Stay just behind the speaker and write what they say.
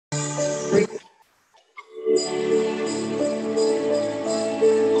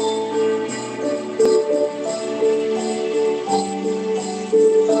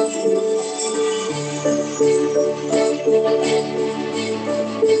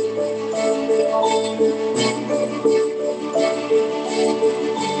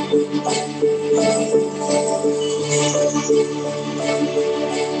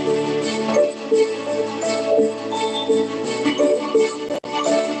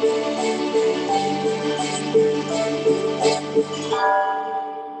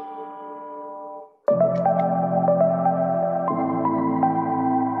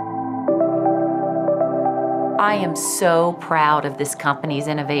I am so proud of this company's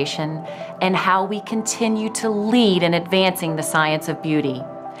innovation and how we continue to lead in advancing the science of beauty.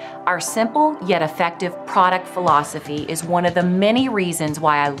 Our simple yet effective product philosophy is one of the many reasons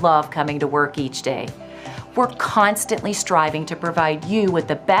why I love coming to work each day. We're constantly striving to provide you with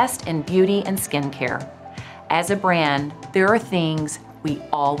the best in beauty and skincare. As a brand, there are things we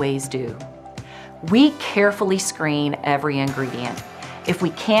always do. We carefully screen every ingredient. If we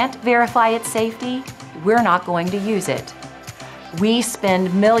can't verify its safety, we're not going to use it. We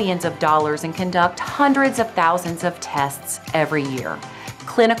spend millions of dollars and conduct hundreds of thousands of tests every year.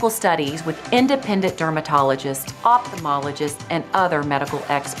 Clinical studies with independent dermatologists, ophthalmologists, and other medical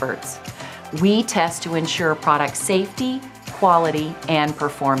experts. We test to ensure product safety, quality, and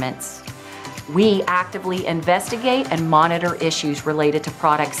performance. We actively investigate and monitor issues related to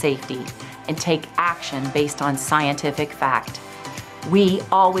product safety and take action based on scientific fact. We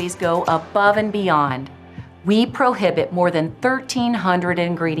always go above and beyond. We prohibit more than 1,300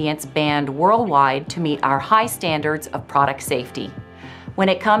 ingredients banned worldwide to meet our high standards of product safety. When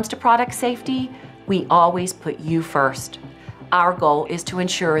it comes to product safety, we always put you first. Our goal is to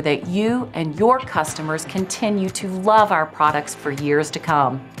ensure that you and your customers continue to love our products for years to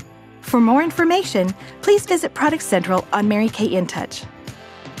come. For more information, please visit Product Central on Mary Kay InTouch.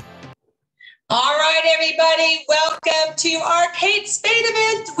 All right, everybody, welcome to our Kate Spade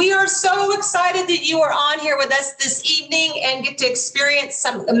event. We are so excited that you are on here with us this evening and get to experience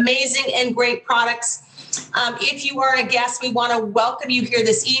some amazing and great products. If you are a guest, we want to welcome you here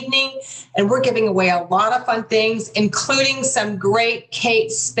this evening, and we're giving away a lot of fun things, including some great Kate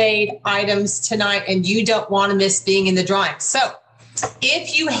Spade items tonight, and you don't want to miss being in the drawing. So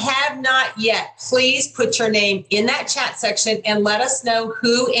if you have not yet, please put your name in that chat section and let us know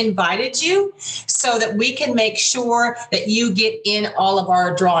who invited you so that we can make sure that you get in all of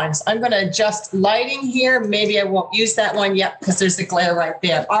our drawings. I'm going to adjust lighting here. Maybe I won't use that one yet because there's a glare right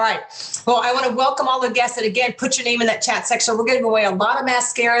there. All right. Well, I want to welcome all the guests. And again, put your name in that chat section. We're giving away a lot of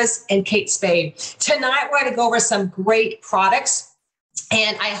mascaras and Kate Spade. Tonight, we're going to go over some great products.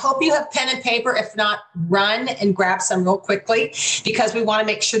 And I hope you have pen and paper. If not, run and grab some real quickly because we want to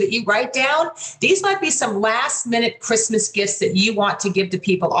make sure that you write down. These might be some last minute Christmas gifts that you want to give to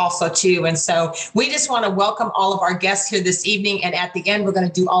people also too. And so we just want to welcome all of our guests here this evening. And at the end, we're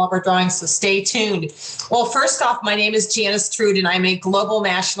going to do all of our drawings. So stay tuned. Well, first off, my name is Janice Trude and I'm a global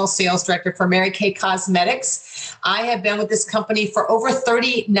national sales director for Mary Kay Cosmetics. I have been with this company for over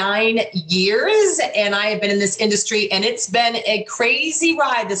 39 years and I have been in this industry and it's been a crazy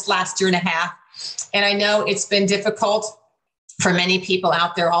ride this last year and a half. And I know it's been difficult for many people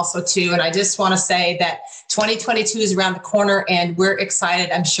out there also too. And I just want to say that 2022 is around the corner and we're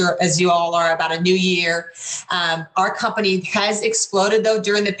excited, I'm sure, as you all are, about a new year. Our company has exploded though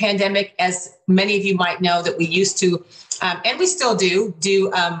during the pandemic, as many of you might know that we used to, and we still do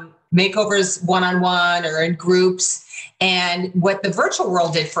makeovers one-on-one or in groups. And what the virtual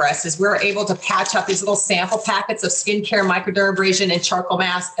world did for us is we were able to patch up these little sample packets of skincare, microdermabrasion, and charcoal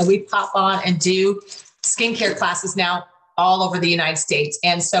mask. And we pop on and do skincare classes now all over the United States.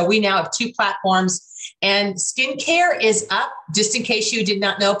 And so we now have 2 platforms. And skincare is up, just in case you did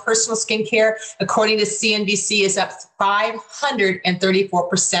not know, personal skincare, according to CNBC, is up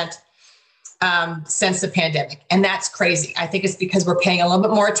 534%. Since the pandemic. And that's crazy. I think it's because we're paying a little bit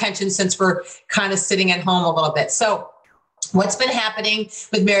more attention since we're kind of sitting at home a little bit. So what's been happening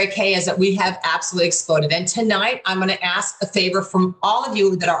with Mary Kay is that we have absolutely exploded. And tonight, I'm going to ask a favor from all of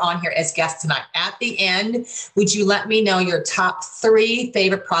you that are on here as guests tonight. At the end, would you let me know your top 3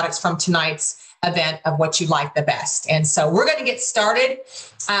 favorite products from tonight's event of what you like the best? And so we're going to get started.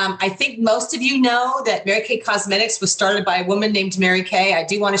 I think most of you know that Mary Kay Cosmetics was started by a woman named Mary Kay. I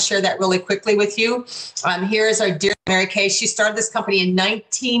do want to share that really quickly with you. Here is our dear Mary Kay. She started this company in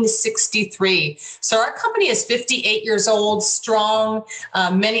 1963. So our company is 58 years old, strong,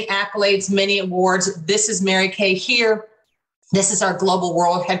 many accolades, many awards. This is Mary Kay here. This is our global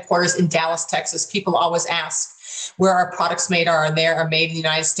world headquarters in Dallas, Texas. People always ask where our products made are, and they are made in the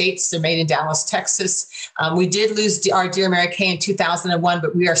United States. They're made in Dallas, Texas. We did lose our dear Mary Kay in 2001,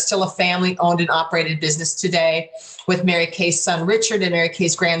 but we are still a family-owned and operated business today with Mary Kay's son, Richard, and Mary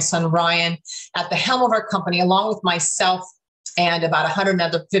Kay's grandson, Ryan, at the helm of our company, along with myself and about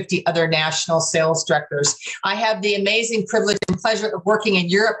 150 other national sales directors. I have the amazing privilege and pleasure of working in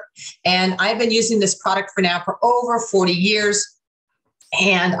Europe, and I've been using this product for over 40 years.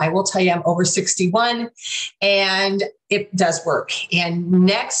 And I will tell you, I'm over 61 and it does work. And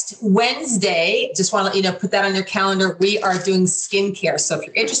next Wednesday, just want to let you know, put that on your calendar. We are doing skincare. So if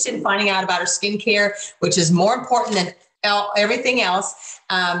you're interested in finding out about our skincare, which is more important than everything else,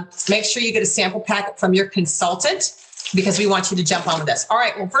 make sure you get a sample packet from your consultant, because we want you to jump on with us. All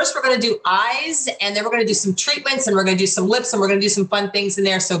right, well, first we're going to do eyes, and then we're going to do some treatments, and we're going to do some lips, and we're going to do some fun things in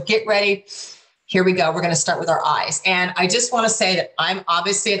there. So get ready. Here we go. We're going to start with our eyes. And I just want to say that I'm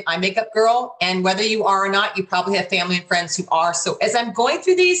obviously an eye makeup girl, and whether you are or not, you probably have family and friends who are. So as I'm going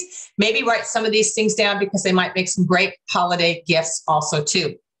through these, maybe write some of these things down, because they might make some great holiday gifts also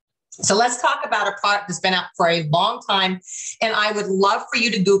too. So let's talk about a product that's been out for a long time, and I would love for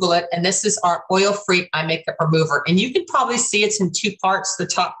you to Google it. And this is our oil-free eye makeup remover. And you can probably see it's in two parts, the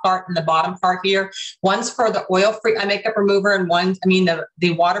top part and the bottom part here. One's for the oil-free eye makeup remover, and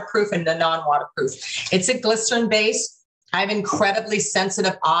the waterproof and the non-waterproof. It's a glycerin base. I have incredibly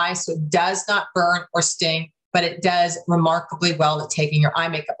sensitive eyes, so it does not burn or sting, but it does remarkably well at taking your eye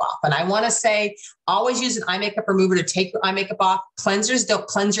makeup off. And I want to say, always use an eye makeup remover to take your eye makeup off. Cleansers don't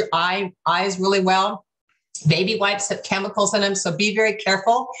cleanse your eyes really well. Baby wipes have chemicals in them, so be very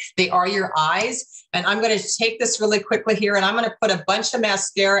careful. They are your eyes. And I'm going to take this really quickly here, and I'm going to put a bunch of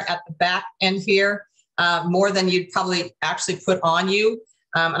mascara at the back end here, more than you'd probably actually put on you.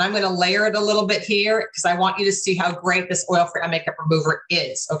 And I'm going to layer it a little bit here, because I want you to see how great this oil-free eye makeup remover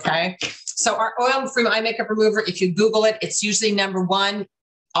is, okay? So our oil-free eye makeup remover, if you Google it, it's usually #1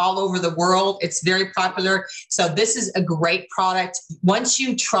 all over the world. It's very popular. So this is a great product. Once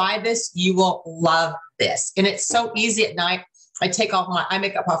you try this, you will love this. And it's so easy at night. I take off my eye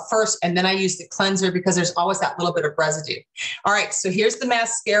makeup off first, and then I use the cleanser, because there's always that little bit of residue. All right, so here's the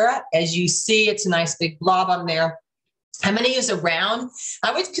mascara. As you see, it's a nice big blob on there. I'm going to use a round.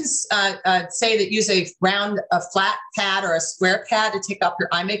 I would say that use a flat pad or a square pad to take off your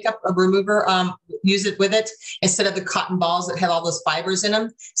eye makeup remover. Use it with it instead of the cotton balls that have all those fibers in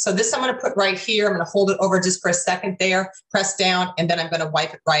them. So this I'm going to put right here. I'm going to hold it over just for a second there, press down, and then I'm going to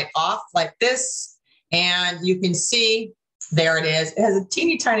wipe it right off like this. And you can see, there it is. It has a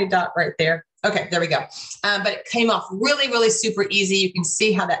teeny tiny dot right there. Okay, there we go. But it came off really, really super easy. You can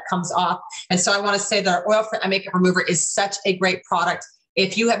see how that comes off. And so I want to say that our oil-free eye makeup remover is such a great product.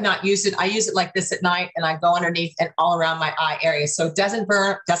 If you have not used it, I use it like this at night, and I go underneath and all around my eye area. So it doesn't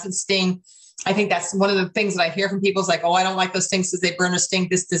burn, doesn't sting. I think that's one of the things that I hear from people is like, oh, I don't like those things because they burn or sting.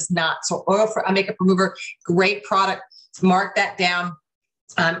 This does not. So oil-free eye makeup remover, great product. Mark that down.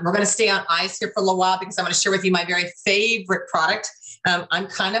 We're going to stay on eyes here for a little while, because I'm going to share with you my very favorite product. I'm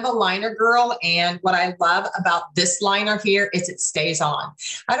kind of a liner girl, and what I love about this liner here is it stays on.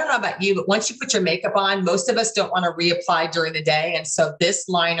 I don't know about you, but once you put your makeup on, most of us don't want to reapply during the day, and so this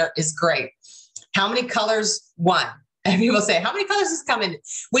liner is great. How many colors? 1. And people say, how many colors is coming?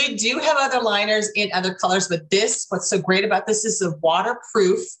 We do have other liners in other colors, but this, what's so great about this is a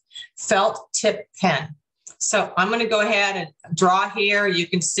waterproof felt tip pen. So I'm going to go ahead and draw here. You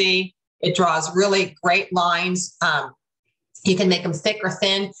can see it draws really great lines. You can make them thick or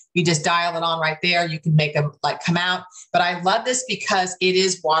thin. You just dial it on right there. You can make them like come out. But I love this because it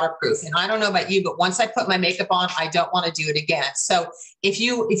is waterproof. And I don't know about you, but once I put my makeup on, I don't want to do it again. So if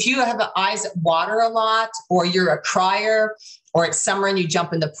you have the eyes that water a lot, or you're a crier, or it's summer and you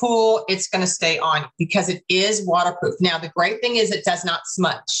jump in the pool, it's going to stay on because it is waterproof. Now, the great thing is it does not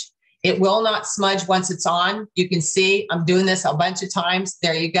smudge. It will not smudge once it's on. You can see I'm doing this a bunch of times.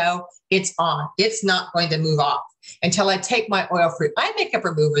 There you go. It's on. It's not going to move off until I take my oil-free eye makeup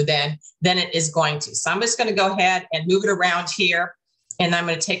remover, then it is going to. So I'm just going to go ahead and move it around here, and I'm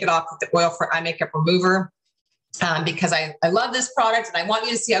going to take it off with the oil-free eye makeup remover because I love this product, and I want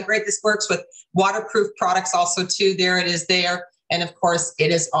you to see how great this works with waterproof products also too. There it is there. And of course,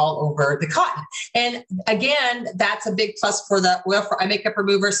 it is all over the cotton. And again, that's a big plus for the oil-free eye makeup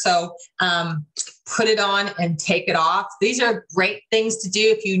remover. So put it on and take it off. These are great things to do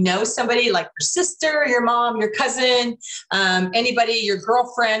if you know somebody like your sister, your mom, your cousin, anybody, your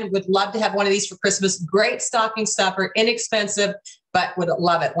girlfriend would love to have one of these for Christmas. Great stocking stuffer, inexpensive, but would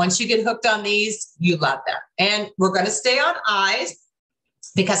love it. Once you get hooked on these, you love them. And we're going to stay on eyes,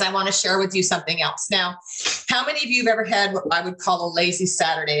 because I want to share with you something else. Now, how many of you have ever had what I would call a lazy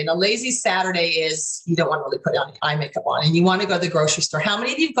Saturday? And a lazy Saturday is you don't want to really put on eye makeup on, and you want to go to the grocery store. How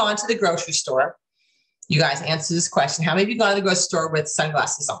many of you have gone to the grocery store? You guys answer this question. How many of you have gone to the grocery store with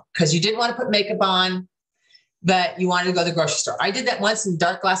sunglasses on? Because you didn't want to put makeup on, but you wanted to go to the grocery store. I did that once in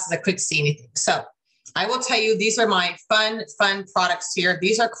dark glasses. I couldn't see anything. So I will tell you, these are my fun products here.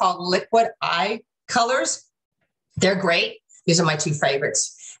 These are called liquid eye colors. They're great. These are my 2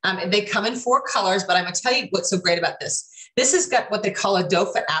 favorites. They come in 4 colors, but I'm going to tell you what's so great about this. This has got what they call a doe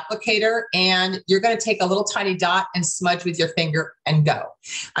foot applicator, and you're going to take a little tiny dot and smudge with your finger and go.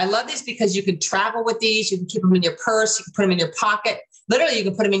 I love these because you can travel with these. You can keep them in your purse. You can put them in your pocket. Literally, you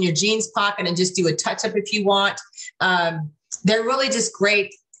can put them in your jeans pocket and just do a touch up if you want. They're really just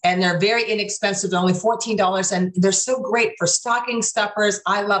great. And they're very inexpensive. They're only $14, and they're so great for stocking stuffers.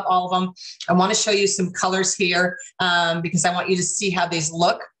 I love all of them. I want to show you some colors here because I want you to see how these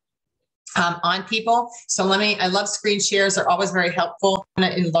look on people. So I love screen shares. They're always very helpful. I'm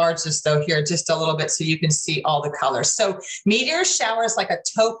going to enlarge this though here just a little bit so you can see all the colors. So Meteor Shower is like a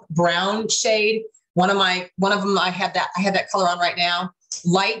taupe brown shade. One of them, I have that color on right now.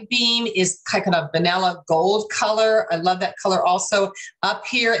 Light Beam is kind of vanilla gold color. I love that color also. Up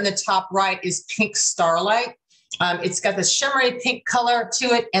here in the top right is Pink Starlight. It's got the shimmery pink color to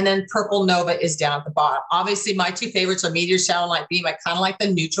it. And then Purple Nova is down at the bottom. Obviously, my two favorites are Meteor Shower and Light Beam. I kind of like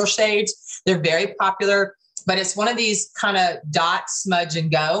the neutral shades. They're very popular, but it's one of these kind of dot smudge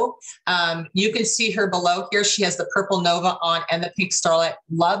and go. You can see her below here. She has the Purple Nova on and the Pink Starlight.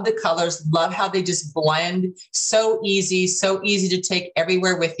 Love the colors. Love how they just blend. So easy to take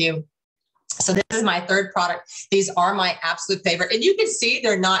everywhere with you. So this is my third product. These are my absolute favorite. And you can see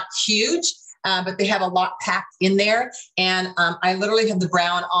they're not huge, but they have a lot packed in there. And I literally have the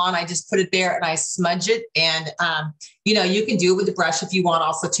brown on. I just put it there and I smudge it. And, you can do it with the brush if you want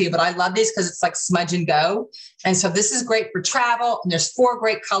also too, but I love these because it's like smudge and go. And so this is great for travel. And there's 4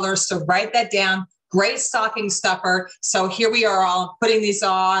 great colors. So write that down. Great stocking stuffer. So here we are all putting these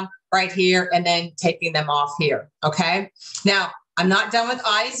on right here and then taking them off here. Okay. Now, I'm not done with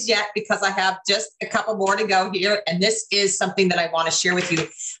eyes yet because I have just a couple more to go here. And this is something that I want to share with you.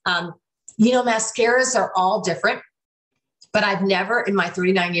 Mascaras are all different, but I've never in my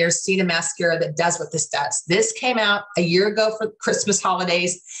 39 years seen a mascara that does what this does. This came out a year ago for Christmas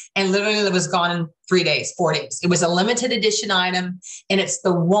holidays and literally it was gone in 4 days. It was a limited edition item and it's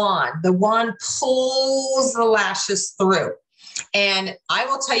the wand. The wand pulls the lashes through. And I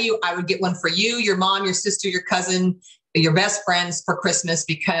will tell you, I would get one for you, your mom, your sister, your cousin, your best friends for Christmas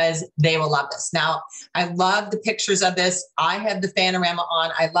because they will love this. Now, I love the pictures of this. I have the Fanorama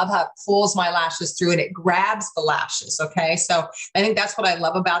on. I love how it pulls my lashes through and it grabs the lashes. Okay. So I think that's what I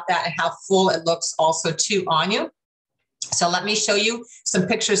love about that and how full it looks also too on you. So let me show you some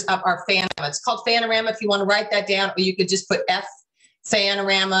pictures of our Fanorama. It's called Fanorama if you want to write that down, or you could just put F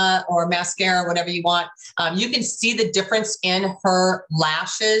Fanorama or mascara, whatever you want. You can see the difference in her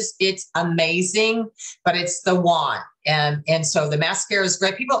lashes. It's amazing, but it's the wand. And so the mascara is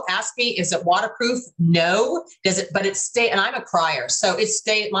great. People ask me, is it waterproof? No. Does it, but it stay, and I'm a crier. So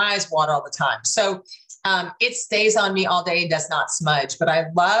my eyes water all the time. So it stays on me all day and does not smudge, but I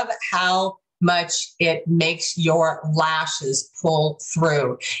love how much it makes your lashes pull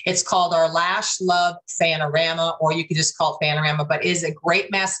through. It's called our Lash Love Fanorama, or you could just call it Fanorama, but it is a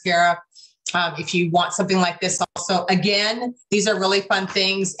great mascara. If you want something like this also, again, these are really fun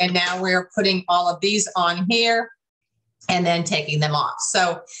things. And now we're putting all of these on here and then taking them off.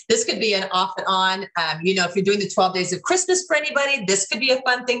 So this could be an off and on. If you're doing the 12 days of Christmas for anybody, this could be a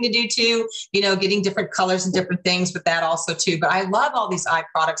fun thing to do too, getting different colors and different things with that also too. But I love all these eye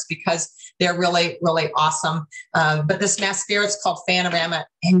products because they're really, really awesome. But this mascara is called Fanorama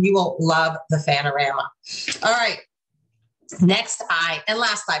and you will love the Fanorama. All right. Next eye and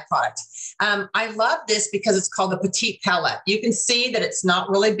last eye product. I love this because it's called the Petite Palette. You can see that it's not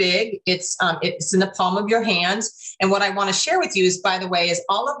really big. It's in the palm of your hands. And what I want to share with you is, by the way, is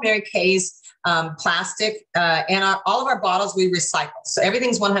all of Mary Kay's plastic and all of our bottles we recycle. So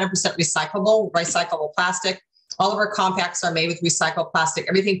everything's 100% recyclable plastic. All of our compacts are made with recycled plastic.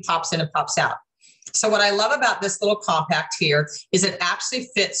 Everything pops in and pops out. So what I love about this little compact here is it actually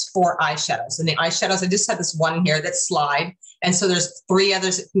fits 4 eyeshadows. And the eyeshadows, I just have this one here that slide. And so there's 3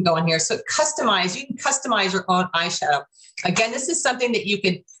 others that can go in here. So you can customize your own eyeshadow. Again, this is something that you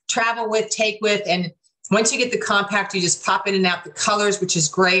can travel with, take with. And once you get the compact, you just pop in and out the colors, which is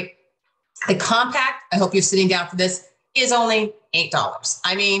great. The compact, I hope you're sitting down for this, is only $8.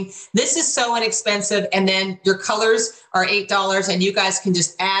 I mean, this is so inexpensive. And then your colors are $8 and you guys can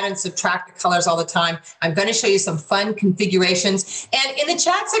just add and subtract the colors all the time. I'm going to show you some fun configurations. And in the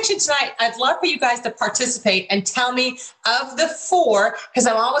chat section tonight, I'd love for you guys to participate and tell me of the 4, because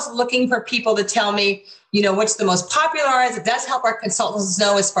I'm always looking for people to tell me, what's the most popular is. It does help our consultants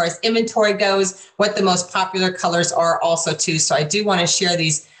know as far as inventory goes, what the most popular colors are also too. So I do want to share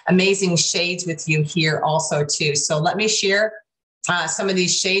these amazing shades with you here also too. So let me share some of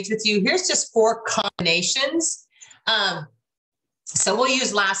these shades with you. Here's just 4 combinations. So we'll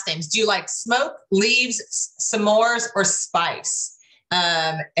use last names. Do you like smoke, leaves, s'mores, or spice?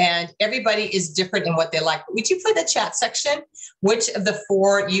 And everybody is different in what they like. Would you put in the chat section which of the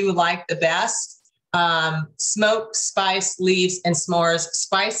 4 you like the best? Smoke, spice, leaves, and s'mores.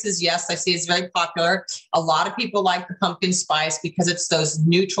 Spices, yes, I see is very popular. A lot of people like the pumpkin spice because it's those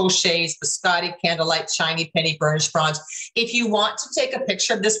neutral shades, biscotti, candlelight, shiny, penny, burnished bronze. If you want to take a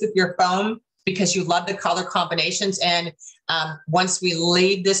picture of this with your phone because you love the color combinations, and once we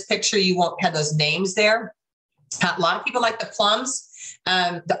leave this picture, you won't have those names there. A lot of people like the plums.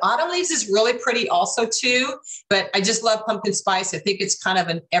 The autumn leaves is really pretty also too, but I just love pumpkin spice. I think it's kind of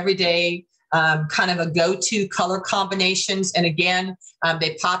an everyday kind of a go-to color combinations. And again,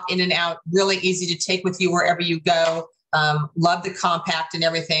 they pop in and out, really easy to take with you wherever you go. Love the compact and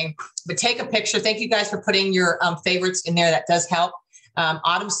everything, but take a picture. Thank you guys for putting your favorites in there. That does help.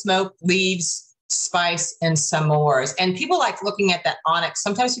 Autumn smoke, leaves, spice, and s'mores. And people like looking at that onyx.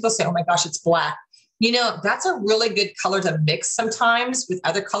 Sometimes people say, oh my gosh, it's black. You know, that's a really good color to mix sometimes with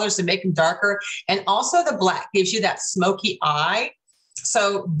other colors to make them darker. And also the black gives you that smoky eye.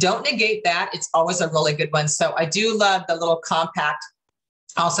 So don't negate that. It's always a really good one. So I do love the little compact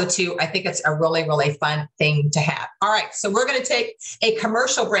also too. I think it's a really, really fun thing to have. All right. So we're going to take a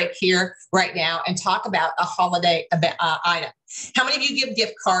commercial break here right now and talk about a holiday item. How many of you give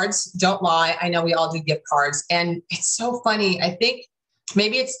gift cards? Don't lie. I know we all do gift cards. And it's so funny. I think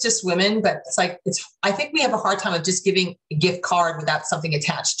maybe it's just women, but I think we have a hard time of just giving a gift card without something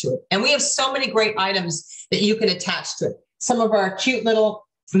attached to it. And we have so many great items that you can attach to it. Some of our cute little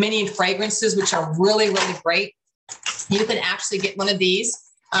mini fragrances, which are really, really great. You can actually get one of these.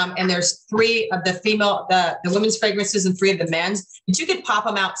 And there's 3 of the women's fragrances and 3 of the men's, but you could pop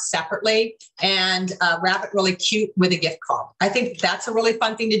them out separately and wrap it really cute with a gift card. I think that's a really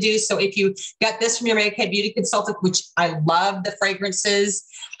fun thing to do. So if you got this from your Mary Kay Beauty Consultant, which I love the fragrances,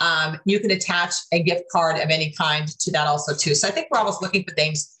 you can attach a gift card of any kind to that also too. So I think we're always looking for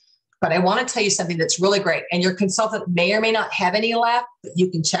things, but I want to tell you something that's really great. And your consultant may or may not have any left, but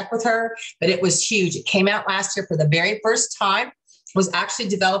you can check with her, but it was huge. It came out last year for the very first time. Was actually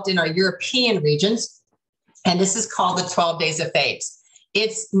developed in our European regions. And this is called the 12 Days of Faves.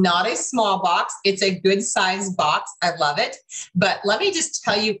 It's not a small box. It's a good sized box. I love it. But let me just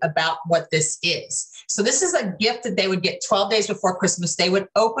tell you about what this is. So this is a gift that they would get 12 days before Christmas. They would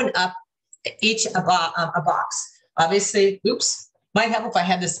open up each a box. Obviously, oops, might help if I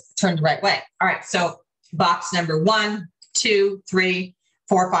had this turned the right way. All right. So box number 1, 2, 3,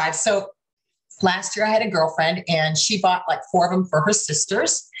 4, 5. So last year I had a girlfriend and she bought like 4 of them for her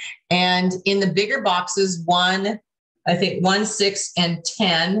sisters. And in the bigger boxes, 1, 6, and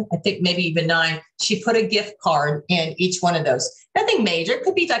 10, I think maybe even 9, she put a gift card in each one of those. Nothing major. It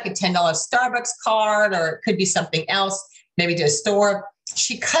could be like a $10 Starbucks card, or it could be something else, maybe to a store.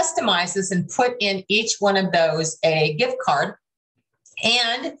 She customizes and put in each one of those a gift card.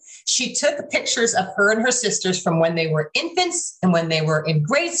 And she took pictures of her and her sisters from when they were infants and when they were in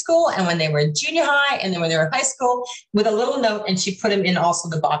grade school and when they were in junior high and then when they were in high school with a little note, and she put them in also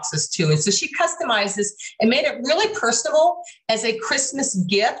the boxes too. And so she customized this and made it really personal as a Christmas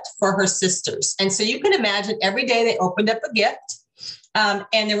gift for her sisters. And so you can imagine every day they opened up a gift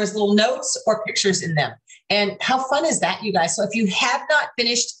and there was little notes or pictures in them. And how fun is that, you guys? So if you have not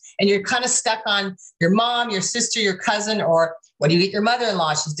finished and you're kind of stuck on your mom, your sister, your cousin, or what do you get your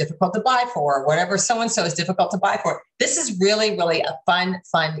mother-in-law? She's difficult to buy for, or whatever so-and-so is difficult to buy for. This is really, really a fun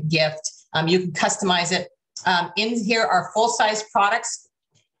gift. You can customize it. In here are full-size products.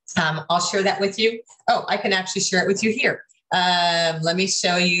 I'll share that with you. Oh, I can actually share it with you here. Let me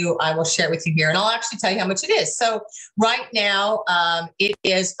show you. I will share it with you here, and I'll actually tell you how much it is. So right now, it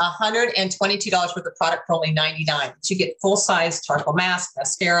is $122 worth of product for only $99. But you get full-size charcoal mask,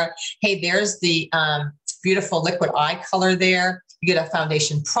 mascara. Hey, there's the beautiful liquid eye color there. You get a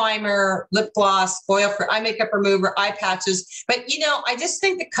foundation primer, lip gloss, foil for eye makeup remover, eye patches. But, you know, I just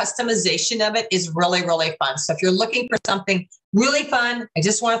think the customization of it is really, really fun. So if you're looking for something really fun, I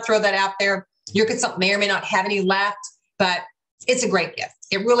just want to throw that out there. Your consultant may or may not have any left, but it's a great gift.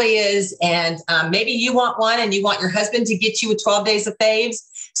 It really is. And maybe you want one and you want your husband to get you a 12 Days of Faves.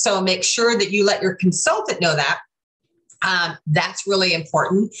 So make sure that you let your consultant know that. That's really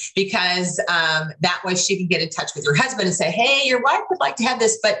important because that way she can get in touch with your husband and say, hey, your wife would like to have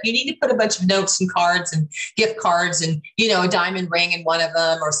this, but you need to put a bunch of notes and cards and gift cards and, you know, a diamond ring in one of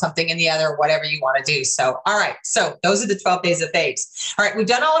them or something in the other, whatever you want to do. So, all right. So those are the 12 Days of Faves. All right. We've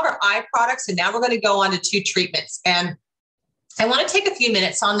done all of our eye products, and now we're going to go on to 2 treatments. And I want to take a few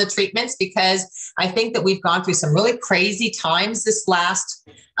minutes on the treatments because I think that we've gone through some really crazy times this last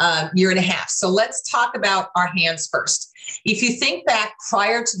year and a half. So let's talk about our hands first. If you think back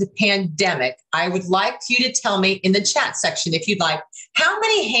prior to the pandemic, I would like you to tell me in the chat section, if you'd like, how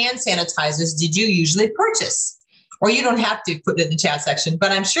many hand sanitizers did you usually purchase? or you don't have to put it in the chat section,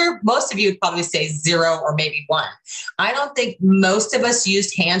 but I'm sure most of you would probably say 0 or maybe 1. I don't think most of us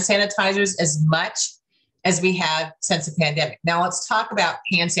used hand sanitizers as much as we have since the pandemic. Now let's talk about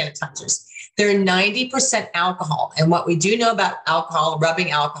hand sanitizers. They're 90% alcohol. And what we do know about alcohol,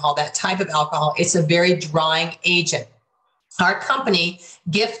 rubbing alcohol, that type of alcohol, it's a very drying agent. Our company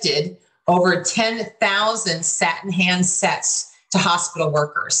gifted over 10,000 satin hand sets to hospital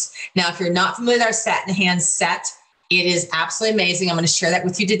workers. Now, if you're not familiar with our satin hand set, it is absolutely amazing. I'm going to share that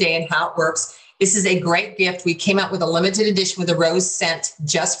with you today and how it works. This is a great gift. We came out with a limited edition with a rose scent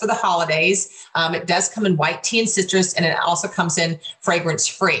just for the holidays. It does come in white tea and citrus, and it also comes in fragrance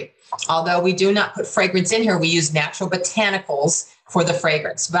free. Although we do not put fragrance in here, we use natural botanicals for the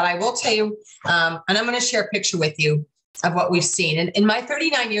fragrance. But I will tell you, and I'm going to share a picture with you of what we've seen. And in my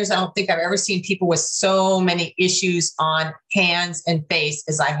 39 years, I don't think I've ever seen people with so many issues on hands and face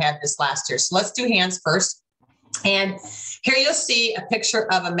as I had this last year. So let's do hands first. And here you'll see a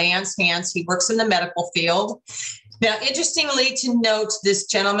picture of a man's hands. He works in the medical field. Now, interestingly to note, this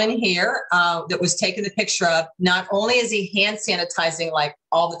gentleman here that was taking the picture of, not only is he hand sanitizing like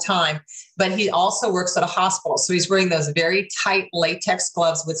all the time, but he also works at a hospital. So he's wearing those very tight latex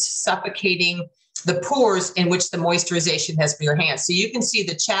gloves with suffocating the pores in which the moisturization has for your hands. So you can see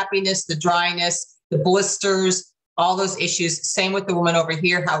the chappiness, the dryness, the blisters, all those issues. Same with the woman over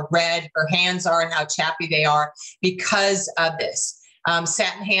here, how red her hands are and how chappy they are because of this.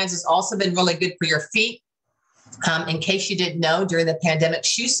 Satin hands has also been really good for your feet. In case you didn't know, during the pandemic,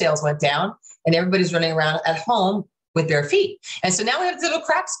 shoe sales went down and everybody's running around at home with their feet. And so now we have little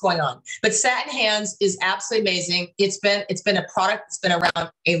cracks going on. But satin hands is absolutely amazing. It's been a product that's been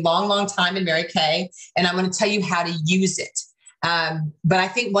around a long, long time in Mary Kay, and I'm going to tell you how to use it. But I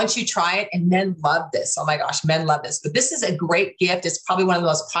think once you try it, and men love this. Oh my gosh, men love this. But this is a great gift. It's probably one of the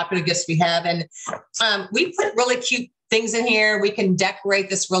most popular gifts we have. And we put really cute things in here. We can decorate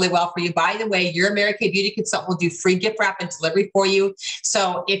this really well for you. By the way, your Mary Kay Beauty Consultant will do free gift wrap and delivery for you.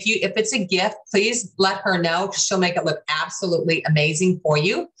 So if it's a gift, please let her know, because she'll make it look absolutely amazing for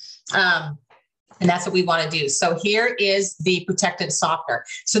you. And that's what we want to do. So here is the protectant softener.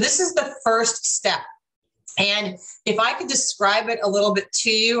 So this is the first step. And if I could describe it a little bit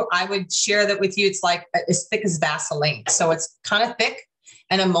to you, I would share that with you. It's like as thick as Vaseline. So it's kind of thick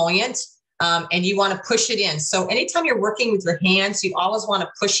and emollient. And you want to push it in. So anytime you're working with your hands, you always want to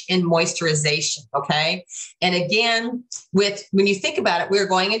push in moisturization, okay? And again, when you think about it, we're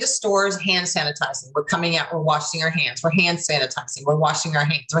going into stores, hand sanitizing. We're coming out, we're washing our hands. We're hand sanitizing. We're washing our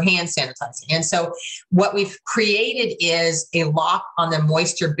hands. We're hand sanitizing. And so what we've created is a lock on the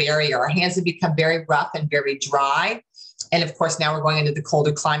moisture barrier. Our hands have become very rough and very dry. And of course, now we're going into the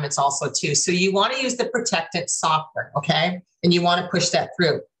colder climates also too. So you want to use the protectant softener, okay? And you want to push that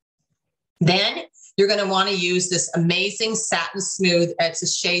through. Then you're going to want to use this amazing Satin Smooth. It's a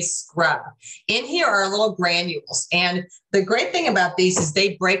shea scrub. In here are little granules. And the great thing about these is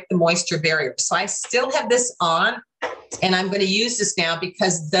they break the moisture barrier. So I still have this on, and I'm going to use this now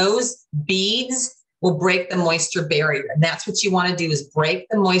because those beads will break the moisture barrier. And that's what you want to do, is break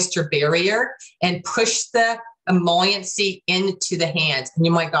the moisture barrier and push the emolliency into the hands. And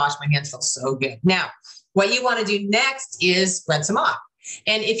oh my gosh, my hands feel so good. Now, what you want to do next is rinse them off.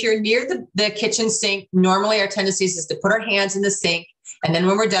 And if you're near the kitchen sink, normally our tendency is to put our hands in the sink. And then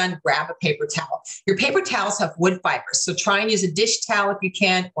when we're done, grab a paper towel. Your paper towels have wood fibers. So try and use a dish towel if you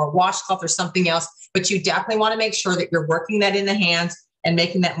can, or washcloth or something else. But you definitely want to make sure that you're working that in the hands and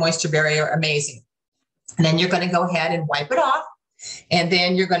making that moisture barrier amazing. And then you're going to go ahead and wipe it off. And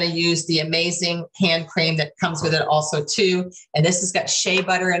then you're going to use the amazing hand cream that comes with it also too. And this has got shea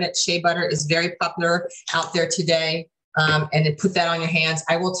butter in it. Shea butter is very popular out there today. And then put that on your hands.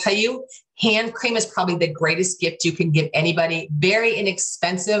 I will tell you, hand cream is probably the greatest gift you can give anybody. Very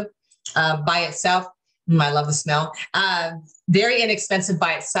inexpensive by itself. I love the smell. Very inexpensive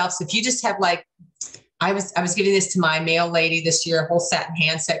by itself. So if you just have like, I was giving this to my mail lady this year, a whole satin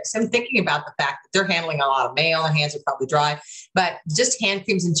hand set. So I'm thinking about the fact that they're handling a lot of mail. Their hands are probably dry, but just hand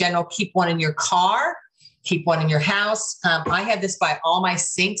creams in general. Keep one in your car. Keep one in your house. I have this by all my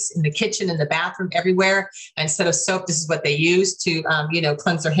sinks in the kitchen, in the bathroom, everywhere. Instead of soap, this is what they use to,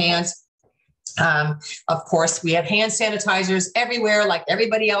 cleanse their hands. Of course, we have hand sanitizers everywhere, like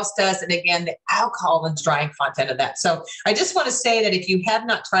everybody else does. And again, the alcohol and drying content of that. So I just want to say that if you have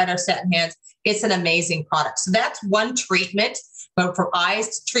not tried our satin hands, it's an amazing product. So that's one treatment, but for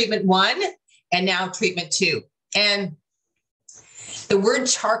eyes, treatment 1, and now treatment 2. And The word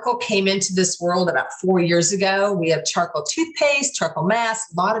charcoal came into this world about 4 years ago. We have charcoal toothpaste, charcoal mask,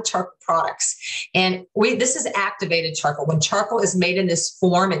 a lot of charcoal products. And this is activated charcoal. When charcoal is made in this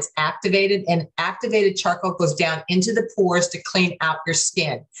form, it's activated, and activated charcoal goes down into the pores to clean out your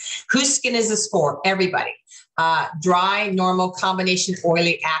skin. Whose skin is this for? Everybody. Dry, normal, combination,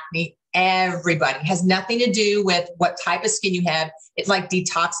 oily, acne, everybody. It has nothing to do with what type of skin you have. It like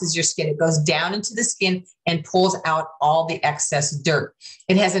detoxes your skin. It goes down into the skin and pulls out all the excess dirt.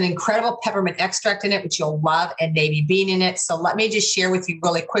 It has an incredible peppermint extract in it, which you'll love, and navy bean in it. So let me just share with you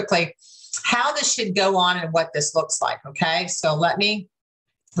really quickly how this should go on and what this looks like. Okay. So let me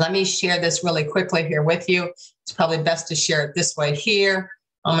share this really quickly here with you. It's probably best to share it this way here.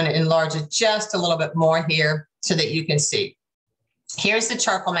 I'm going to enlarge it just a little bit more here so that you can see. Here's the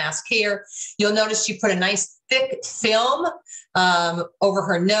charcoal mask here. You'll notice she put a nice thick film over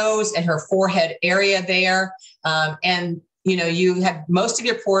her nose and her forehead area there. And you know, you have most of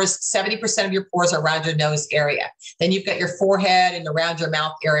your pores, 70% of your pores are around your nose area. Then you've got your forehead and around your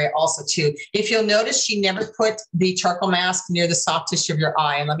mouth area also too. If you'll notice, she never put the charcoal mask near the soft tissue of your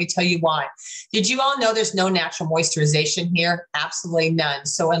eye. And let me tell you why. Did you all know there's no natural moisturization here? Absolutely none.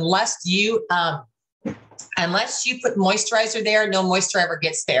 So unless you put moisturizer there, no moisture ever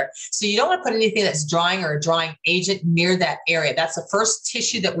gets there. So you don't want to put anything that's drying or a drying agent near that area. That's the first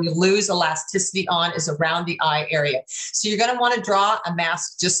tissue that we lose elasticity on, is around the eye area. So you're going to want to draw a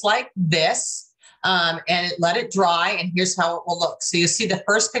mask just like this and let it dry. And here's how it will look. So you see the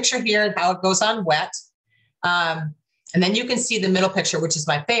first picture here and how it goes on wet. And then you can see the middle picture, which is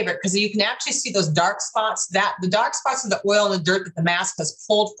my favorite, because you can actually see those dark spots. The dark spots are the oil and the dirt that the mask has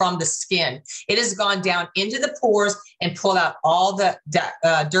pulled from the skin. It has gone down into the pores and pulled out all the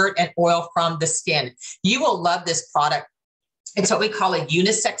dirt and oil from the skin. You will love this product. It's what we call a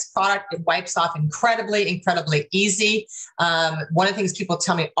unisex product. It wipes off incredibly, incredibly easy. One of the things people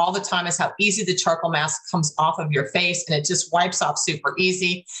tell me all the time is how easy the charcoal mask comes off of your face, and it just wipes off super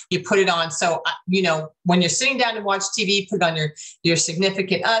easy. You put it on. So, you know, when you're sitting down to watch TV, put it on your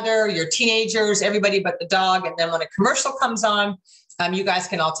significant other, your teenagers, everybody but the dog. And then when a commercial comes on, you guys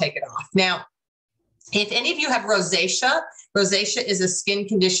can all take it off. Now, if any of you have rosacea, rosacea is a skin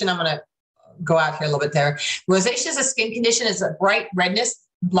condition. I'm going to go out here a little bit there. Rosacea is a skin condition. It's a bright redness.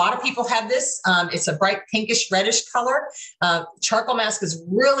 A lot of people have this. It's a bright pinkish reddish color. Charcoal mask is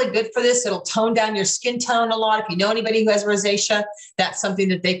really good for this. It'll tone down your skin tone a lot. If you know anybody who has rosacea, that's something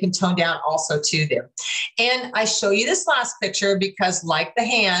that they can tone down also too there. And I show you this last picture because, like the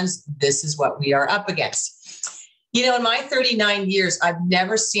hands, this is what we are up against. You know, in my 39 years, I've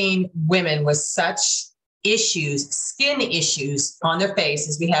never seen women with such issues, skin issues on their face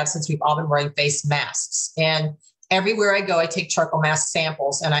as we have since we've all been wearing face masks. And everywhere I go, I take charcoal mask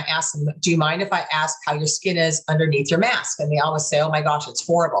samples and I ask them, do you mind if I ask how your skin is underneath your mask? And they always say, oh my gosh, it's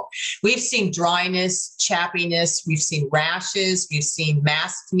horrible. We've seen dryness, chappiness, we've seen rashes, we've seen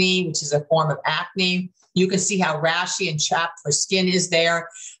maskne, which is a form of acne. You can see how rashy and chapped her skin is there.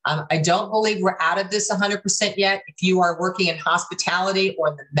 I don't believe we're out of this 100% yet. If you are working in hospitality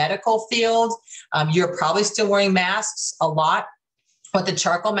or in the medical field, you're probably still wearing masks a lot. What the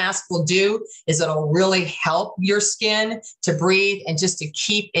charcoal mask will do is it'll really help your skin to breathe and just to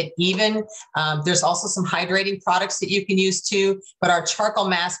keep it even. There's also some hydrating products that you can use too, but our charcoal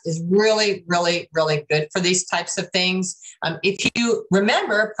mask is really, really, really good for these types of things. If you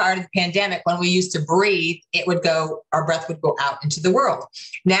remember prior to the pandemic, when we used to breathe, our breath would go out into the world.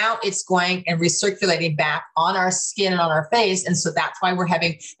 Now it's going and recirculating back on our skin and on our face. And so that's why we're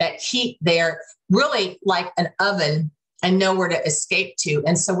having that heat there, really like an oven, and nowhere to escape to.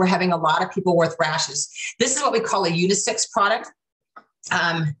 And so we're having a lot of people with rashes. This is what we call a unisex product.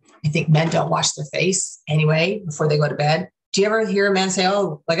 I think men don't wash their face anyway before they go to bed. Do you ever hear a man say,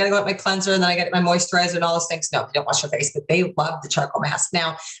 oh, I got to go get my cleanser and then I get my moisturizer and all those things? No, they don't wash their face, but they love the charcoal mask.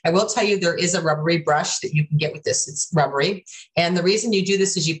 Now, I will tell you, there is a rubbery brush that you can get with this. It's rubbery. And the reason you do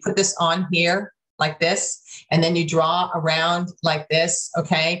this is you put this on here like this, and then you draw around like this,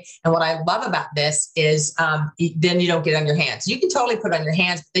 okay? And what I love about this is then you don't get on your hands. You can totally put it on your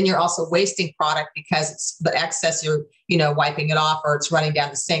hands, but then you're also wasting product because it's the excess, you're wiping it off or it's running down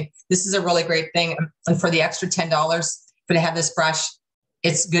the sink. This is a really great thing. And for the extra $10 for to have this brush,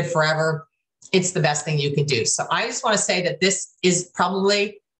 it's good forever. It's the best thing you can do. So I just want to say that this is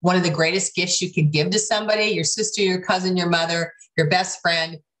probably one of the greatest gifts you can give to somebody, your sister, your cousin, your mother, your best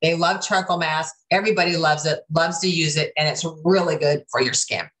friend. They love charcoal mask. Everybody loves it, loves to use it, and it's really good for your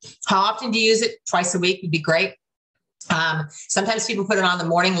skin. How often do you use it? Twice a week would be great. Sometimes people put it on in the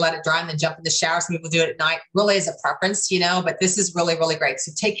morning, let it dry, and then jump in the shower. Some people do it at night. Really is a preference, but this is really, really great.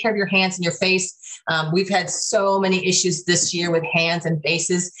 So take care of your hands and your face. We've had so many issues this year with hands and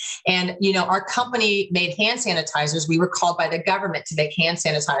faces. And, our company made hand sanitizers. We were called by the government to make hand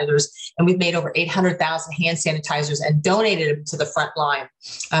sanitizers, and we've made over 800,000 hand sanitizers and donated them to the front line.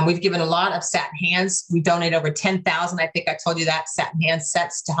 We've given a lot of satin hands. We donate over 10,000. I think I told you that, satin hand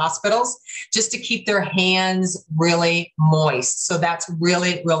sets to hospitals just to keep their hands really moist. So that's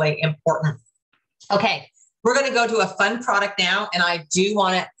really, really important. Okay, we're going to go to a fun product now, and I do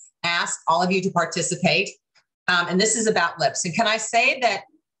want to ask all of you to participate. And this is about lips. And can I say that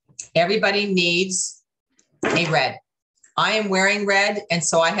everybody needs a red? I am wearing red, and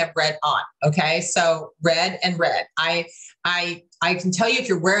so I have red on. Okay, so red and red. I can tell you, if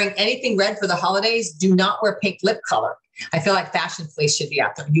you're wearing anything red for the holidays, do not wear pink lip color. I feel like Fashion Police should be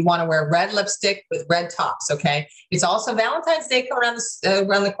out there. You want to wear red lipstick with red tops, okay? It's also Valentine's Day coming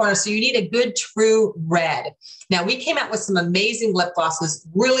around the corner, so you need a good, true red. Now, we came out with some amazing lip glosses,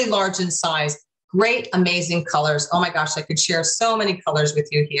 really large in size, great, amazing colors. Oh my gosh, I could share so many colors with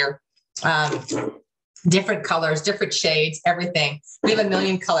you here. Different colors, different shades, everything. We have a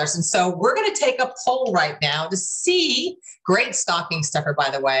million colors. And so we're going to take a poll right now to see, great stocking stuffer,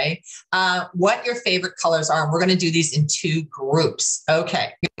 by the way, what your favorite colors are. And we're going to do these in 2 groups.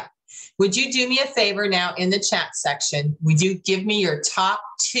 Okay. Would you do me a favor now in the chat section? Would you give me your top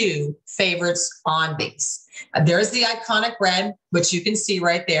 2 favorites on these? There's the iconic red, which you can see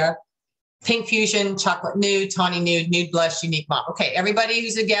right there. Pink Fusion, Chocolate Nude, Tawny Nude, Nude Blush, Unique Mauve. Okay, everybody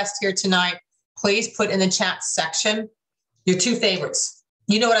who's a guest here tonight, please put in the chat section your 2 favorites.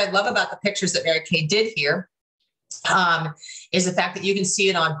 You know what I love about the pictures that Mary Kay did here is the fact that you can see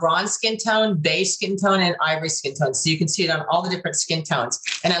it on bronze skin tone, beige skin tone, and ivory skin tone. So you can see it on all the different skin tones.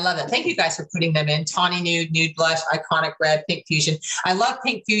 And I love it. Thank you guys for putting them in. Tawny Nude, Nude Blush, Iconic Red, Pink Fusion. I love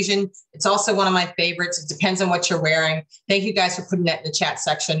Pink Fusion. It's also one of my favorites. It depends on what you're wearing. Thank you guys for putting that in the chat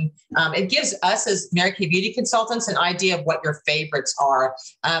section. It gives us as Mary Kay Beauty consultants an idea of what your favorites are.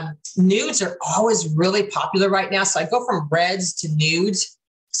 Nudes are always really popular right now. So I go from reds to nudes.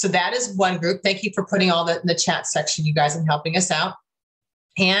 So that is one group. Thank you for putting all that in the chat section, you guys, and helping us out.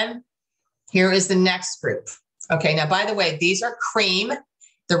 And here is the next group. Okay, now, by the way, these are cream.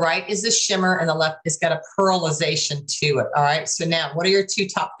 The right is the shimmer, and the left has got a pearlization to it. All right, so now, what are your 2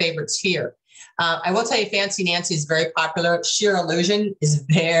 top favorites here? I will tell you, Fancy Nancy is very popular. Sheer Illusion is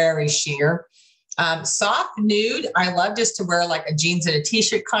very sheer. Soft nude, I love just to wear like a jeans and a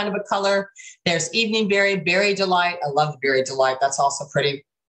t-shirt kind of a color. There's Evening Berry, Berry Delight. I love Berry Delight. That's also pretty.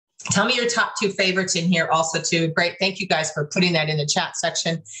 Tell me your top 2 favorites in here also too. Great. Thank you guys for putting that in the chat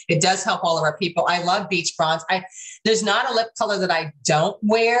section. It does help all of our people. I love Beach Bronze. There's not a lip color that I don't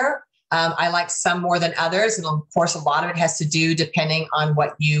wear. I like some more than others. And of course, a lot of it has to do depending on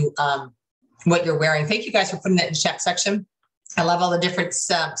what you're wearing. Thank you guys for putting that in the chat section. I love all the different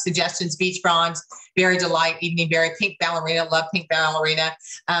suggestions. Beach Bronze, Berry Delight, Evening Berry, Pink Ballerina. Love Pink Ballerina.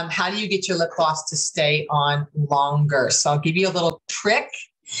 How do you get your lip gloss to stay on longer? So I'll give you a little trick.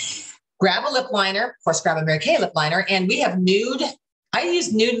 Grab a lip liner, of course, grab a Mary Kay lip liner, and we have nude. I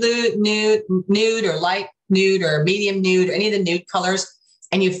use nude or light nude or medium nude or any of the nude colors,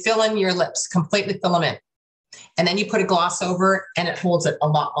 and you fill in your lips, completely fill them in. And then you put a gloss over it, and it holds it a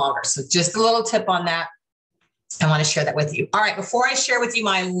lot longer. So just a little tip on that. I want to share that with you. All right, before I share with you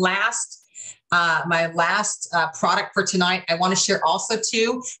my last product for tonight, I want to share also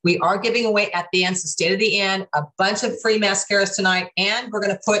too, we are giving away at the end, so stay to the end, a bunch of free mascaras tonight. And we're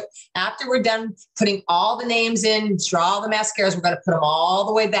going to put, after we're done putting all the names in, draw all the mascaras, we're going to put them all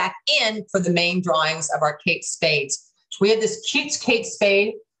the way back in for the main drawings of our Kate Spades. We have this cute Kate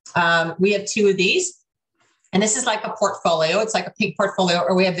Spade. We have 2 of these. And this is like a portfolio. It's like a pink portfolio,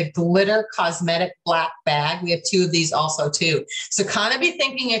 or we have the glitter cosmetic black bag. We have 2 of these also too. So kind of be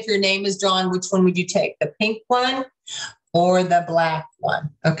thinking, if your name is drawn, which one would you take? The pink one or the black one?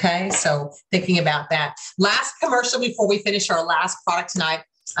 Okay, so thinking about that. Last commercial before we finish our last product tonight.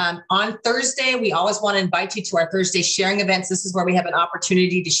 On Thursday, we always want to invite you to our Thursday sharing events. This is where we have an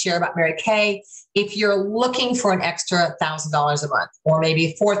opportunity to share about Mary Kay. If you're looking for an extra $1,000 a month, or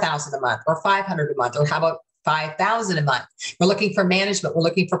maybe $4,000 a month, or $500 a month, or how about $5,000 a month. We're looking for management. We're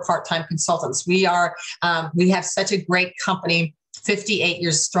looking for part-time consultants. We have such a great company, 58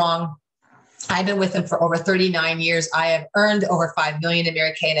 years strong. I've been with them for over 39 years. I have earned over 5 million in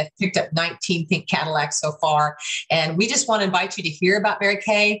Mary Kay and have picked up 19 pink Cadillacs so far. And we just want to invite you to hear about Mary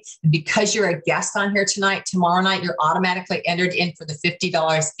Kay. And because you're a guest on here tonight, tomorrow night, you're automatically entered in for the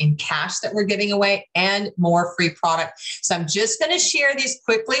 $50 in cash that we're giving away and more free product. So I'm just going to share these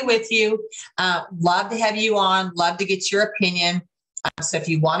quickly with you. Love to have you on. Love to get your opinion. So if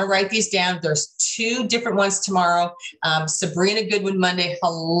you want to write these down, there's 2 different ones tomorrow. Sabrina Goodwin Monday,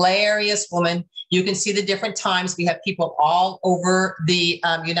 hilarious woman. You can see the different times. We have people all over the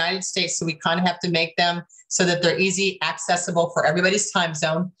United States, so we kind of have to make them so that they're easy, accessible for everybody's time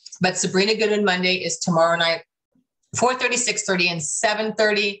zone. But Sabrina Goodwin Monday is tomorrow night, 4:30, 6:30, and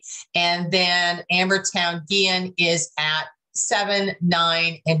 7:30. And then Amber Town Gian is at 7,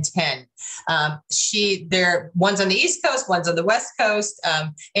 9, and 10. One's on the East Coast, one's on the West Coast.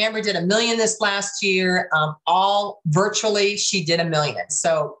 Amber did $1 million this last year, all virtually. She did $1 million.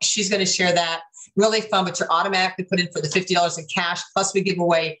 So she's going to share that. Really fun, but you're automatically put in for the $50 in cash. Plus we give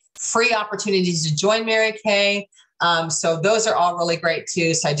away free opportunities to join Mary Kay. So those are all really great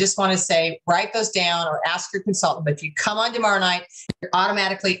too. So I just want to say, write those down or ask your consultant. But if you come on tomorrow night, you're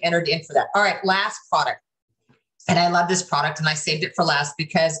automatically entered in for that. All right, last product. And I love this product and I saved it for last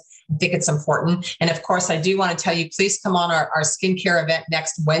because I think it's important. And of course, I do want to tell you, please come on our skincare event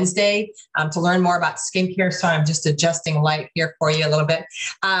next Wednesday to learn more about skincare. So I'm just adjusting light here for you a little bit.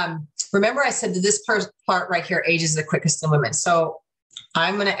 Remember I said that this part right here ages the quickest in women. So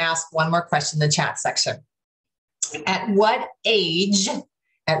I'm going to ask one more question in the chat section. At what age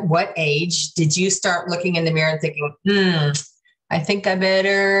did you start looking in the mirror and thinking, I think I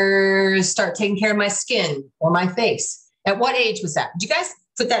better start taking care of my skin or my face? At what age was that? Did you guys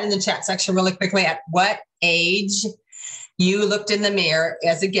put that in the chat section really quickly? At what age you looked in the mirror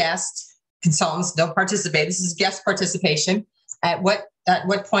as a guest? Consultants don't participate. This is guest participation. At what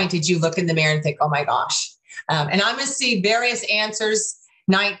point did you look in the mirror and think, oh my gosh? And I'm going to see various answers,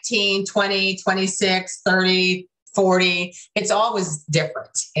 19, 20, 26, 30, 40. It's always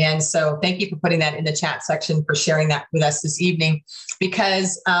different. And so thank you for putting that in the chat section, for sharing that with us this evening,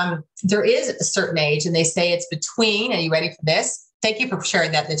 because there is a certain age and they say it's between, are you ready for this? Thank you for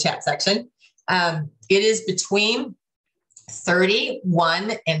sharing that in the chat section. It is between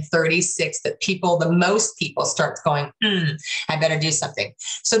 31 and 36 that most people start going, I better do something.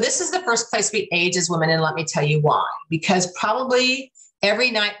 So this is the first place we age as women. And let me tell you why, because probably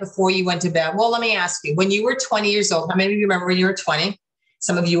every night before you went to bed. Well, let me ask you, when you were 20 years old, how many of you remember when you were 20?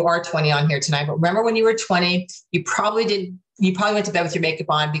 Some of you are 20 on here tonight, but remember when you were 20, you probably went to bed with your makeup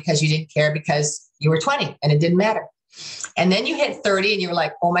on because you didn't care, because you were 20 and it didn't matter. And then you hit 30 and you were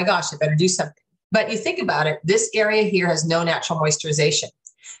like, oh my gosh, I better do something. But you think about it, this area here has no natural moisturization.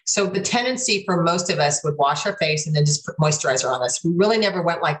 So the tendency for most of us would wash our face and then just put moisturizer on us. We really never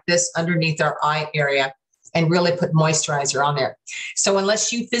went like this underneath our eye area and really put moisturizer on there. So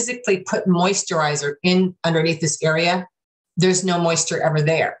unless you physically put moisturizer in underneath this area, there's no moisture ever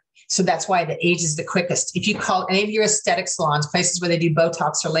there. So that's why the age is the quickest. If you call any of your aesthetic salons, places where they do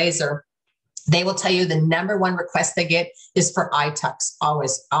Botox or laser, they will tell you the number one request they get is for eye tucks.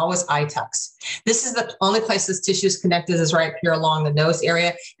 Always eye tucks. This is the only place this tissue is connected, is right here along the nose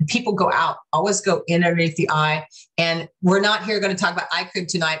area. And people go out, always go in underneath the eye. And we're not here going to talk about eye cream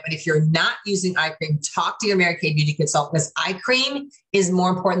tonight, but if you're not using eye cream, talk to your Mary Kay beauty consultant, because eye cream is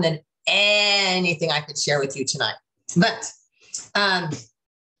more important than anything I could share with you tonight. But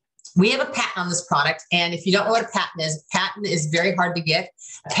we have a patent on this product. And if you don't know what a patent is very hard to get.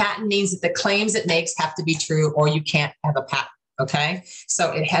 A patent means that the claims it makes have to be true, or you can't have a patent. Okay.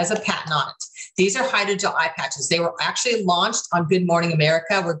 So it has a patent on it. These are hydrogel eye patches. They were actually launched on Good Morning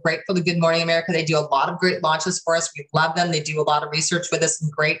America. We're grateful to Good Morning America. They do a lot of great launches for us. We love them. They do a lot of research with us and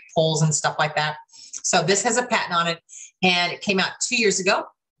great polls and stuff like that. So this has a patent on it, and it came out 2 years ago.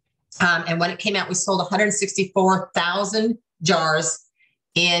 And when it came out, we sold 164,000 jars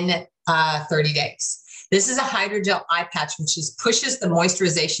in 30 days. This is a hydrogel eye patch, which pushes the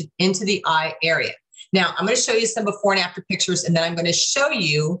moisturization into the eye area. Now, I'm going to show you some before and after pictures, and then I'm going to show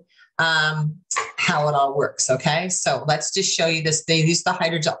you how it all works. Okay, so let's just show you this. They use the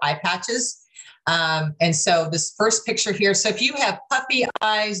hydrogel eye patches. And so this first picture here, so if you have puffy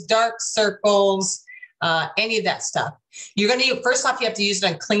eyes, dark circles, any of that stuff, you're going to, first off, you have to use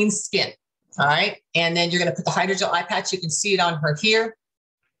it on clean skin. All right. And then you're going to put the hydrogel eye patch. You can see it on her here.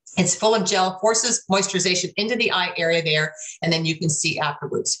 It's full of gel, forces moisturization into the eye area there, and then you can see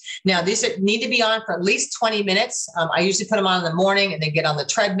afterwards. Now, these need to be on for at least 20 minutes. I usually put them on in the morning and then get on the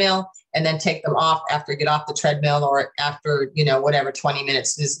treadmill and then take them off after I get off the treadmill or after, whatever 20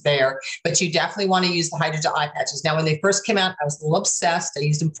 minutes is there. But you definitely want to use the hydrogel eye patches. Now, when they first came out, I was a little obsessed. I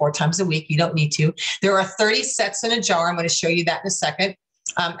used them 4 times a week. You don't need to. There are 30 sets in a jar. I'm going to show you that in a second.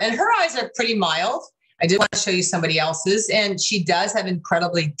 And her eyes are pretty mild. I did want to show you somebody else's, and she does have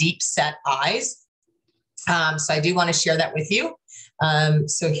incredibly deep set eyes. So I do want to share that with you.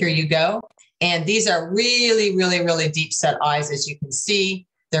 So here you go. And these are really, really, really deep set eyes, as you can see.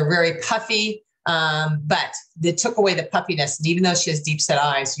 They're very puffy, but they took away the puffiness. And even though she has deep set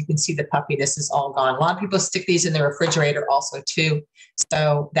eyes, you can see the puffiness is all gone. A lot of people stick these in the refrigerator also too.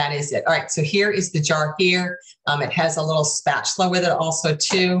 So that is it. All right, so here is the jar here. It has a little spatula with it also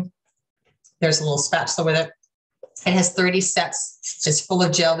too. There's a little spatula with it. It has 30 sets. It's full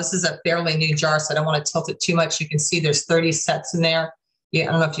of gel. This is a fairly new jar, so I don't want to tilt it too much. You can see there's 30 sets in there. Yeah,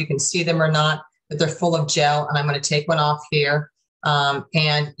 I don't know if you can see them or not, but they're full of gel. And I'm going to take one off here.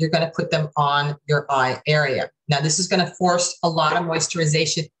 And you're going to put them on your eye area. Now, this is going to force a lot of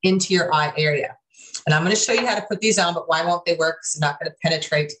moisturization into your eye area. And I'm going to show you how to put these on, but why won't they work? Because they're not going to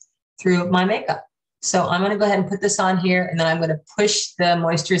penetrate through my makeup. So I'm going to go ahead and put this on here, and then I'm going to push the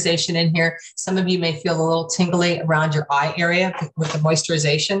moisturization in here. Some of you may feel a little tingly around your eye area with the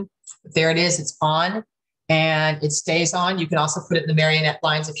moisturization. But there it is. It's on, and it stays on. You can also put it in the marionette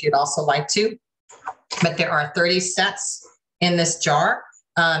lines if you'd also like to. But there are 30 sets in this jar,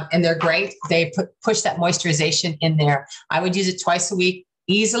 and they're great. They push that moisturization in there. I would use it twice a week.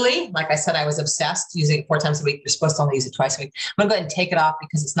 Easily. Like I said, I was obsessed using it 4 times a week. You're supposed to only use it twice a week. I'm going to go ahead and take it off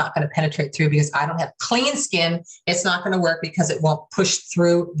because it's not going to penetrate through because I don't have clean skin. It's not going to work because it won't push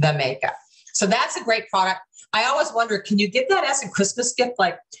through the makeup. So that's a great product. I always wonder, can you give that as a Christmas gift?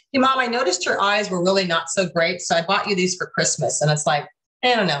 Like, hey, Mom, I noticed your eyes were really not so great, so I bought you these for Christmas. And it's like,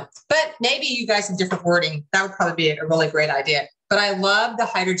 I don't know. But maybe you guys have different wording. That would probably be a really great idea. But I love the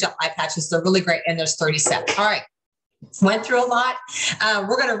hydrogel eye patches. They're really great, and there's 30 sets. All right. Went through a lot.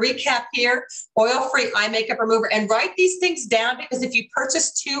 We're going to recap here. Oil-free eye makeup remover, and write these things down because if you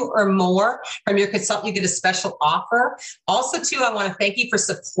purchase 2 or more from your consultant, you get a special offer. Also, too, I want to thank you for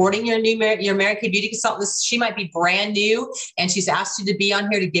supporting your Mary Kay Beauty consultant. She might be brand new, and she's asked you to be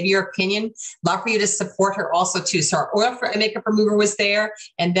on here to give your opinion. Love for you to support her also, too. So our oil-free eye makeup remover was there,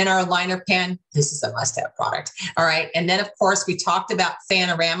 and then our liner pen. This is a must-have product. All right, and then, of course, we talked about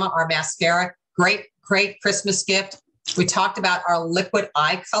Fanorama, our mascara. Great Christmas gift. We talked about our liquid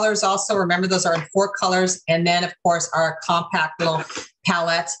eye colors also. Remember, those are in 4 colors. And then, of course, our compact little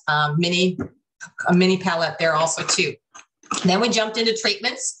palette, mini palette there also, too. Then we jumped into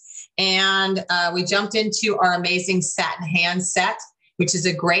treatments, and we jumped into our amazing satin hand set, which is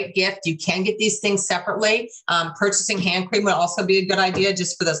a great gift. You can get these things separately. Purchasing hand cream would also be a good idea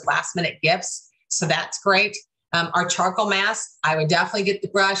just for those last-minute gifts. So that's great. Our charcoal mask, I would definitely get the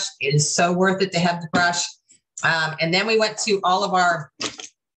brush. It is so worth it to have the brush. And then we went to all of our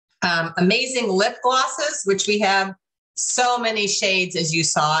amazing lip glosses, which we have so many shades, as you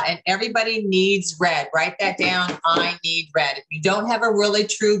saw, and everybody needs red. Write that down. I need red. If you don't have a really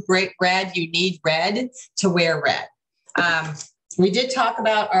true great red, you need red to wear red. We did talk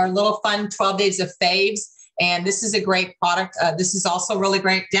about our little fun 12 days of faves. And this is a great product. This is also really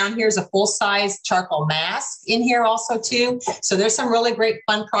great. Down here is a full-size charcoal mask in here also too. So there's some really great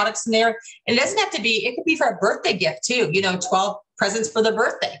fun products in there. And it doesn't have to be, it could be for a birthday gift too. 12 presents for the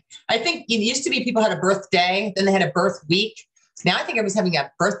birthday. I think it used to be people had a birthday, then they had a birth week. Now I think everyone's having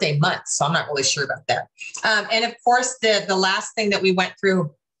a birthday month. So I'm not really sure about that. And of course, the last thing that we went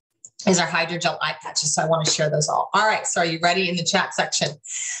through is our hydrogel eye patches. So I want to share those all. All right. So are you ready in the chat section?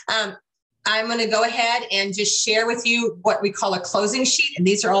 I'm going to go ahead and just share with you what we call a closing sheet. And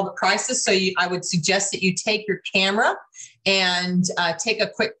these are all the prices. So I would suggest that you take your camera and take a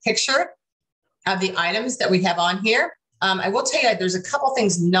quick picture of the items that we have on here. I will tell you, there's a couple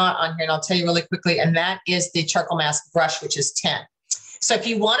things not on here, and I'll tell you really quickly. And that is the charcoal mask brush, which is 10. So if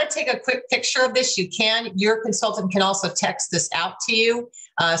you want to take a quick picture of this, you can. Your consultant can also text this out to you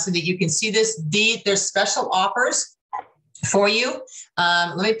so that you can see this. There's special offers for you.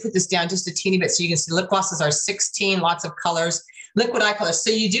 Let me put this down just a teeny bit so you can see. Lip glosses are 16, lots of colors. Liquid eye colors.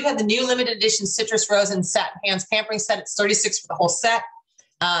 So you do have the new limited edition Citrus Rose and Satin Hands Pampering Set. It's $36 for the whole set.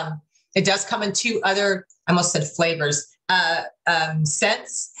 It does come in 2 other, I almost said flavors,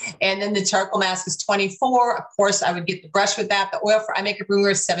 scents. And then the charcoal mask is $24. Of course, I would get the brush with that. The oil for eye makeup remover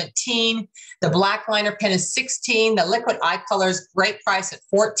is $17. The black liner pen is $16. The liquid eye colors, great price at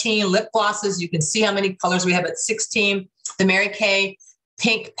 $14. Lip glosses, you can see how many colors we have at $16. The Mary Kay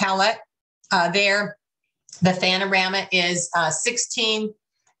pink palette there. The Panorama is 16.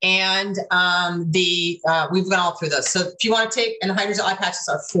 And we've gone all through those. So if you want to take, and the hydrogel eye patches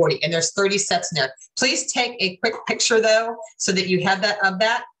are 40, and there's 30 sets in there. Please take a quick picture though, so that you have that of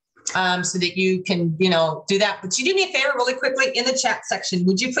that, so that you can, you know, do that. But you do me a favor really quickly in the chat section.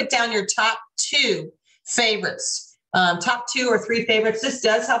 Would you put down your top 2 favorites, top 2 or 3 favorites? This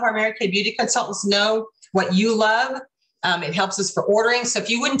does help our Mary Kay beauty consultants know what you love. It helps us for ordering. So if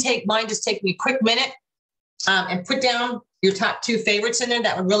you wouldn't take mine, just take me a quick minute and put down your top 2 favorites in there.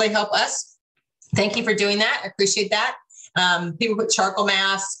 That would really help us. Thank you for doing that. I appreciate that. People put charcoal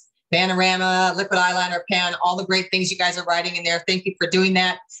mask, Panorama, liquid eyeliner pen, all the great things you guys are writing in there. Thank you for doing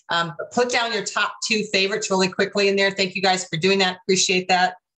that. Put down your top 2 favorites really quickly in there. Thank you guys for doing that. Appreciate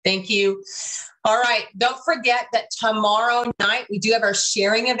that. Thank you. All right. Don't forget that tomorrow night, we do have our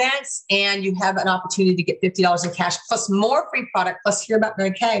sharing events, and you have an opportunity to get $50 in cash plus more free product, plus hear about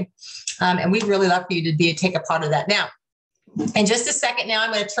Mary Kay. And we'd really love for you to take a part of that. Now, in just a second now,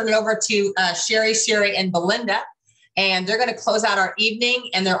 I'm going to turn it over to Sherry, and Belinda, and they're going to close out our evening,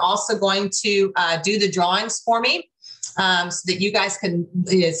 and they're also going to do the drawings for me so that you guys can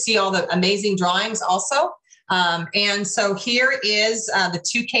see all the amazing drawings also. And so here is the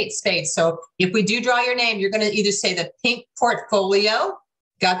 2 Kate spades. So if we do draw your name, you're going to either say the pink portfolio,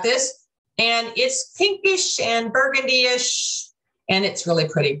 got this, and it's pinkish and burgundy-ish, and it's really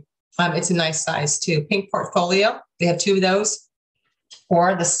pretty. It's a nice size too. Pink portfolio. They have 2 of those,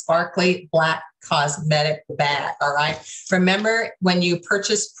 or the sparkly black cosmetic bag. All right. Remember, when you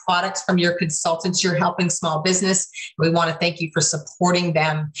purchase products from your consultants, you're helping small business. We want to thank you for supporting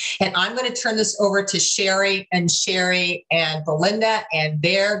them. And I'm going to turn this over to Sherry and Belinda, and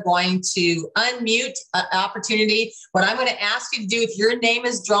they're going to unmute an opportunity. What I'm going to ask you to do, if your name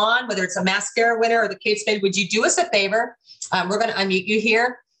is drawn, whether it's a mascara winner or the Kate Spade, would you do us a favor? We're going to unmute you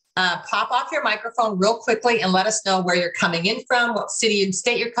here. Pop off your microphone real quickly and let us know where you're coming in from, what city and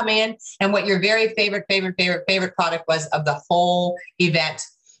state you're coming in, and what your very favorite product was of the whole event.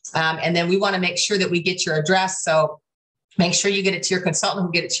 And then we want to make sure that we get your address. So make sure you get it to your consultant,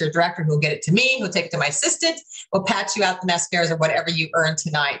 who'll get it to your director, who'll get it to me, who'll take it to my assistant. We'll patch you out the mascaras or whatever you earn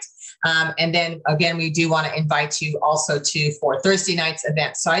tonight. And then again, we do want to invite you also for Thursday night's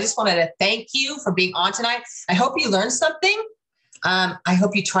event. So I just wanted to thank you for being on tonight. I hope you learned something. I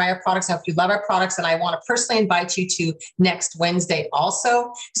hope you try our products. I hope you love our products. And I want to personally invite you to next Wednesday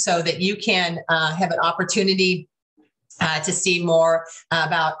also, so that you can have an opportunity to see more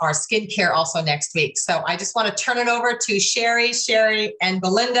about our skincare also next week. So I just want to turn it over to Sherry, and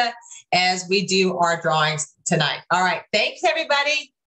Belinda as we do our drawings tonight. All right. Thanks, everybody.